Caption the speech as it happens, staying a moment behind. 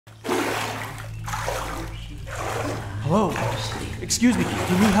Hello? Excuse me,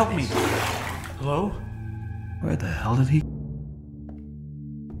 can you help me? Hello? Where the hell did he...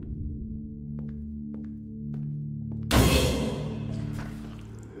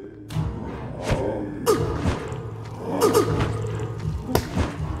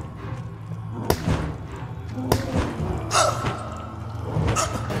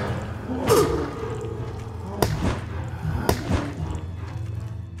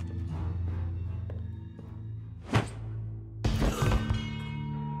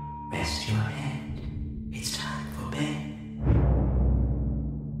 Rest your head. It's time for bed.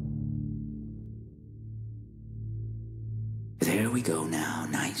 There we go now,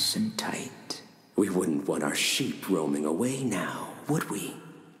 nice and tight. We wouldn't want our sheep roaming away now, would we?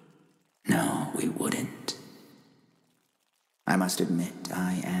 No, we wouldn't. I must admit,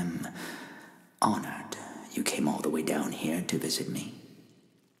 I am honored you came all the way down here to visit me.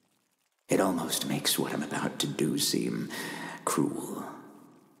 It almost makes what I'm about to do seem cruel.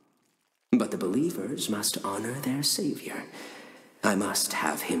 But the believers must honor their savior. I must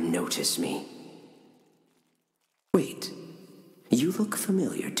have him notice me. Wait, you look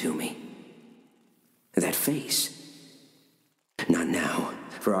familiar to me. That face. Not now,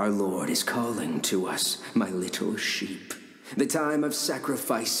 for our Lord is calling to us, my little sheep. The time of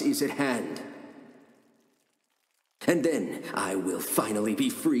sacrifice is at hand. And then I will finally be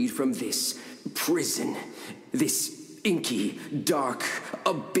freed from this prison, this inky, dark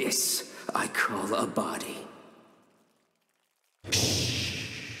abyss I call a body. Shh.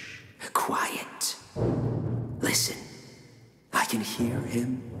 Quiet. Listen. I can hear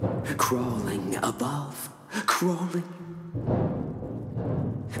him crawling above, crawling.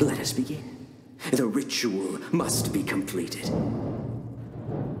 Let us begin. The ritual must be completed.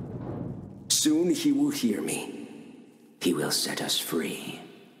 Soon he will hear me. He will set us free.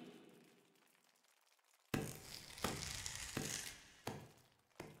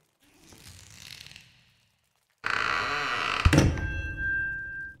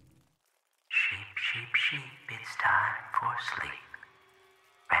 Sheep, sheep, sheep, it's time for sleep.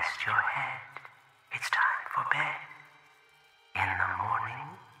 Rest your head, it's time for bed. In the morning,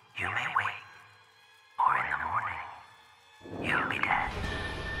 you may wake, or in the morning, you'll be dead.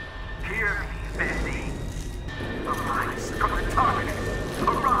 Hear me, Bendy. Arise from the darkness,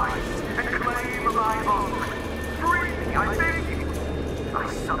 arise and claim my own. Free me, I beg you. I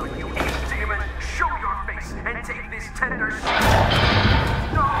summon you, evil demon, show your face and take this tender